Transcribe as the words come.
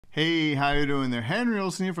Hey, how you doing there? Henry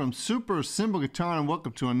Olsen here from Super Simple Guitar, and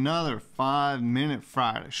welcome to another 5-Minute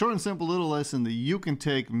Friday. Short and simple little lesson that you can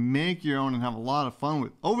take, make your own, and have a lot of fun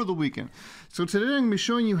with over the weekend. So today I'm going to be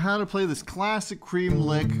showing you how to play this classic cream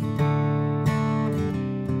lick.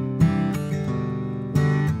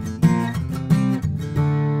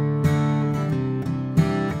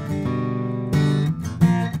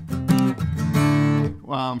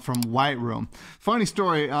 From White Room. Funny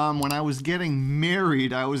story, when I was getting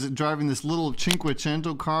married, I was driving this little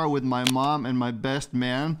Cinquecento car with my mom and my best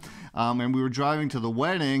man, and we were driving to the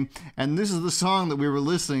wedding, and this is the song that we were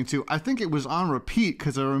listening to. I think it was on repeat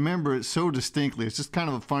because I remember it so distinctly. It's just kind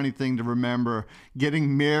of a funny thing to remember,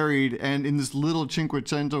 getting married and in this little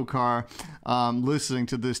Cinquecento car listening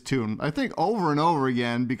to this tune. I think over and over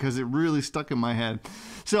again because it really stuck in my head.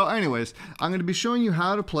 So anyways, I'm going to be showing you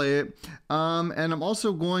how to play it, and I'm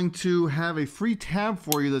also going to have a free tab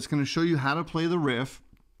for you that's going to show you how to play the riff.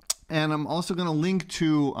 And I'm also going to link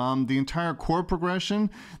to the entire chord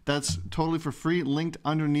progression that's totally for free, linked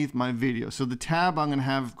underneath my video. So the tab I'm going to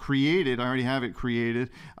have created, I already have it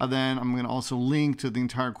created, then I'm going to also link to the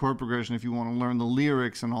entire chord progression if you want to learn the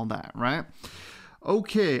lyrics and all that, right?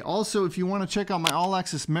 Okay, also if you want to check out my All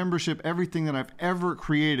Access membership, everything that I've ever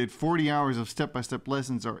created, 40 hours of step-by-step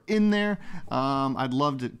lessons are in there. I'd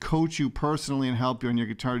love to coach you personally and help you on your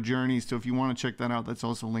guitar journey, so if you want to check that out, that's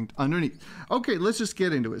also linked underneath. Okay, let's just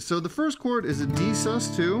get into it. So the first chord is a D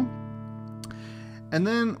sus2, and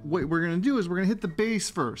then what we're going to do is we're going to hit the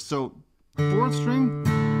bass first. So 4th string,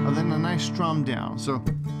 and then a nice strum down. So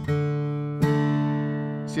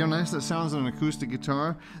see how nice that sounds on an acoustic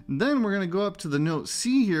guitar? Then we're going to go up to the note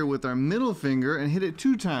C here with our middle finger and hit it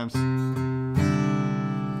 2 times. And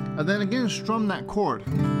then again strum that chord.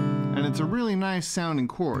 And it's a really nice sounding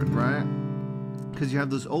chord, right? Because you have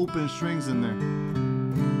those open strings in there.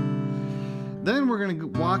 Then we're going to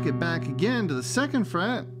walk it back again to the 2nd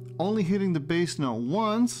fret, only hitting the bass note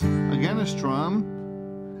once, again a strum.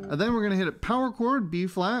 And then we're going to hit a power chord, B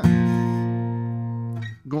flat,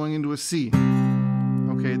 going into a C.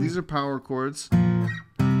 Okay, these are power chords,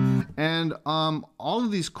 and all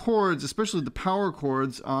of these chords, especially the power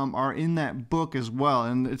chords, are in that book as well,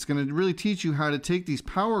 and it's going to really teach you how to take these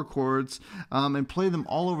power chords and play them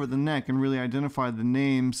all over the neck and really identify the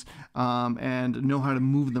names and know how to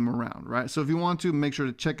move them around, right? So if you want to, make sure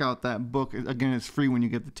to check out that book. Again, it's free when you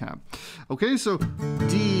get the tab. Okay, so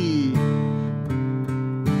D,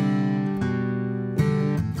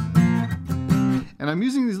 and I'm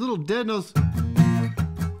using these little dead notes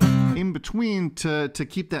in between to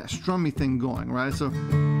keep that strummy thing going, right? So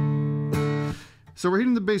we're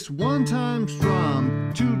hitting the bass 1 time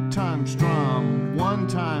strum, 2 time strum, 1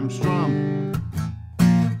 time strum,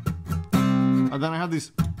 and then I have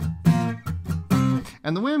these.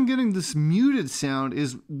 And the way I'm getting this muted sound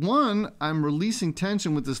is, 1, I'm releasing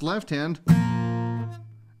tension with this left hand,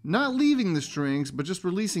 not leaving the strings, but just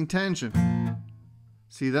releasing tension.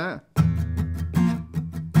 See that?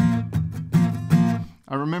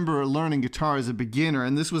 I remember learning guitar as a beginner,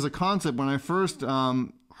 and this was a concept when I first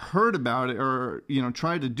heard about it, or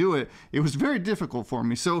tried to do it. It was very difficult for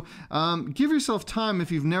me. So give yourself time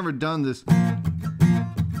if you've never done this.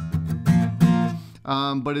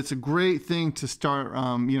 But it's a great thing to start,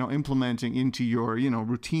 implementing into your,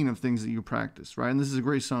 routine of things that you practice, right? And this is a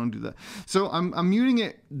great song to do that. So I'm muting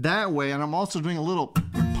it that way, and I'm also doing a little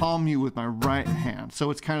palm mute with my right hand. So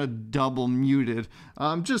it's kind of double muted,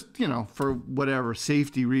 just, for whatever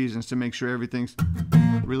safety reasons, to make sure everything's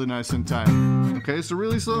really nice and tight. Okay, so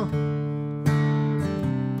really slow.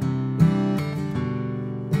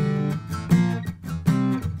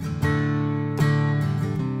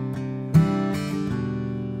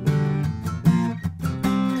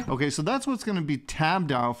 Okay, so that's what's going to be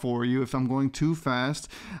tabbed out for you if I'm going too fast.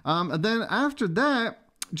 And then after that,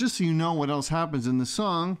 just so you know what else happens in the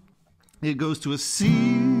song, it goes to a C,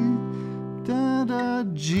 da da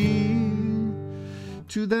G,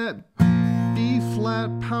 to that B flat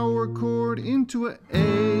power chord, into a A,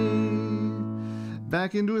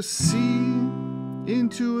 back into a C,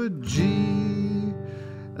 into a G,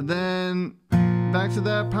 and then back to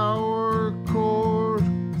that power chord,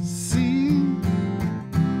 C,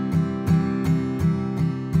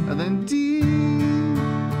 and then D,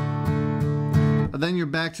 and then you're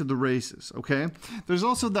back to the races, okay? There's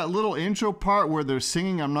also that little intro part where they're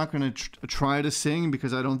singing. I'm not going to try to sing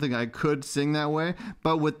because I don't think I could sing that way,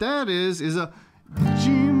 but what that is a G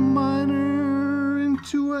minor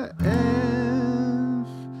into a F,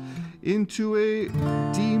 into a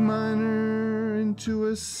D minor, into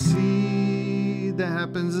a C. That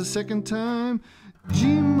happens the 2nd time. G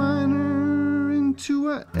minor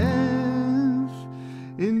into a F,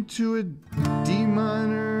 into a D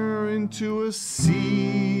minor, into a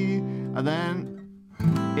C, and then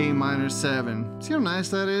A minor 7. See how nice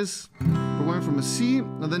that is? We're going from a C,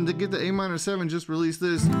 and then to get the A minor 7, just release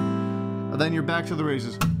this, and then you're back to the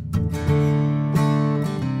races.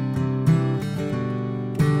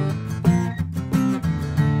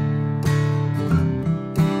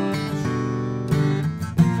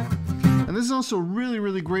 And this is also a really,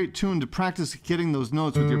 really great tune to practice getting those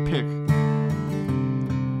notes with your pick.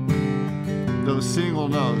 Those single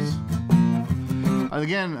notes.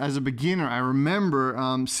 Again, as a beginner, I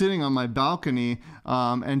remember sitting on my balcony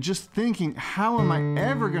and just thinking, how am I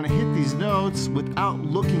ever going to hit these notes without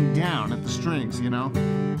looking down at the strings, you know?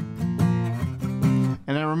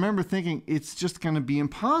 And I remember thinking, it's just going to be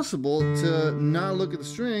impossible to not look at the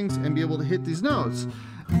strings and be able to hit these notes.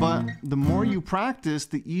 But the more you practice,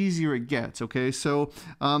 the easier it gets, okay? So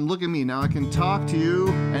look at me. Now I can talk to you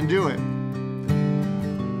and do it.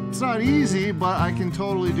 It's not easy, but I can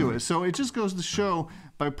totally do it. So it just goes to show,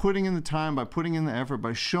 by putting in the time, by putting in the effort,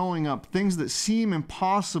 by showing up, things that seem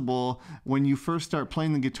impossible when you first start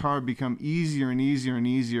playing the guitar become easier and easier and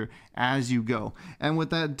easier as you go. And what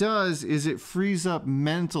that does is it frees up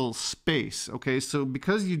mental space, okay? So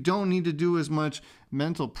because you don't need to do as much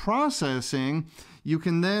mental processing, you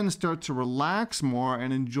can then start to relax more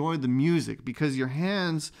and enjoy the music, because your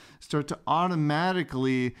hands start to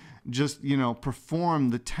automatically just, you know,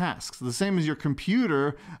 perform the tasks. The same as your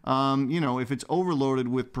computer, you know, if it's overloaded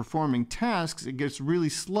with performing tasks, it gets really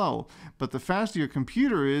slow. But the faster your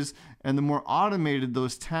computer is, and the more automated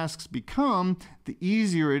those tasks become, the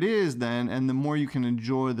easier it is then, and the more you can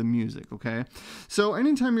enjoy the music, okay? So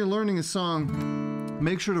anytime you're learning a song,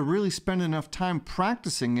 make sure to really spend enough time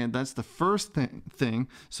practicing it. That's the first thing,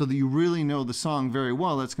 so that you really know the song very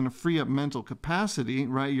well. That's going to free up mental capacity,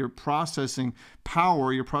 right? Your processing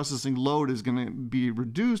power, your processing load is going to be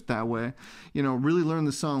reduced that way. You know, really learn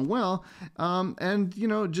the song well, and, you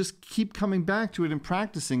know, just keep coming back to it and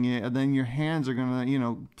practicing it, and then your hands are going to, you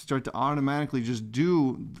know, start to automatically just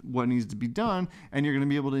do what needs to be done, and you're going to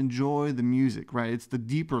be able to enjoy the music, right? It's the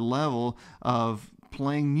deeper level of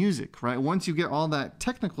playing music, right? Once you get all that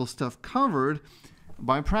technical stuff covered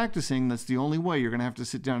by practicing, that's the only way. You're going to have to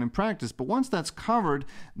sit down and practice. But once that's covered,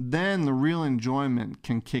 then the real enjoyment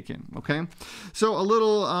can kick in, okay? So a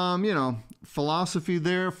little, you know, philosophy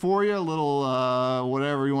there for you, a little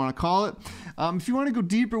whatever you want to call it. If you want to go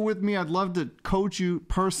deeper with me, I'd love to coach you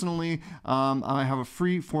personally. I have a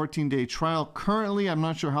free 14-day trial. Currently, I'm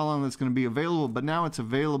not sure how long that's going to be available, but now it's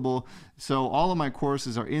available. So all of my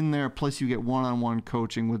courses are in there, plus you get one-on-one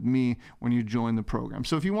coaching with me when you join the program.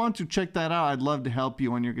 So if you want to check that out, I'd love to help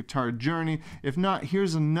you on your guitar journey. If not,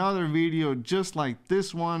 here's another video just like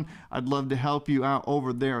this one. I'd love to help you out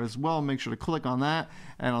over there as well. Make sure to click on that,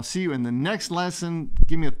 and I'll see you in the next lesson.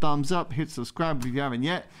 Give me a thumbs up, hit subscribe if you haven't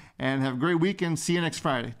yet, and have a great weekend. See you next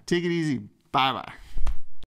Friday. Take it easy. Bye-bye.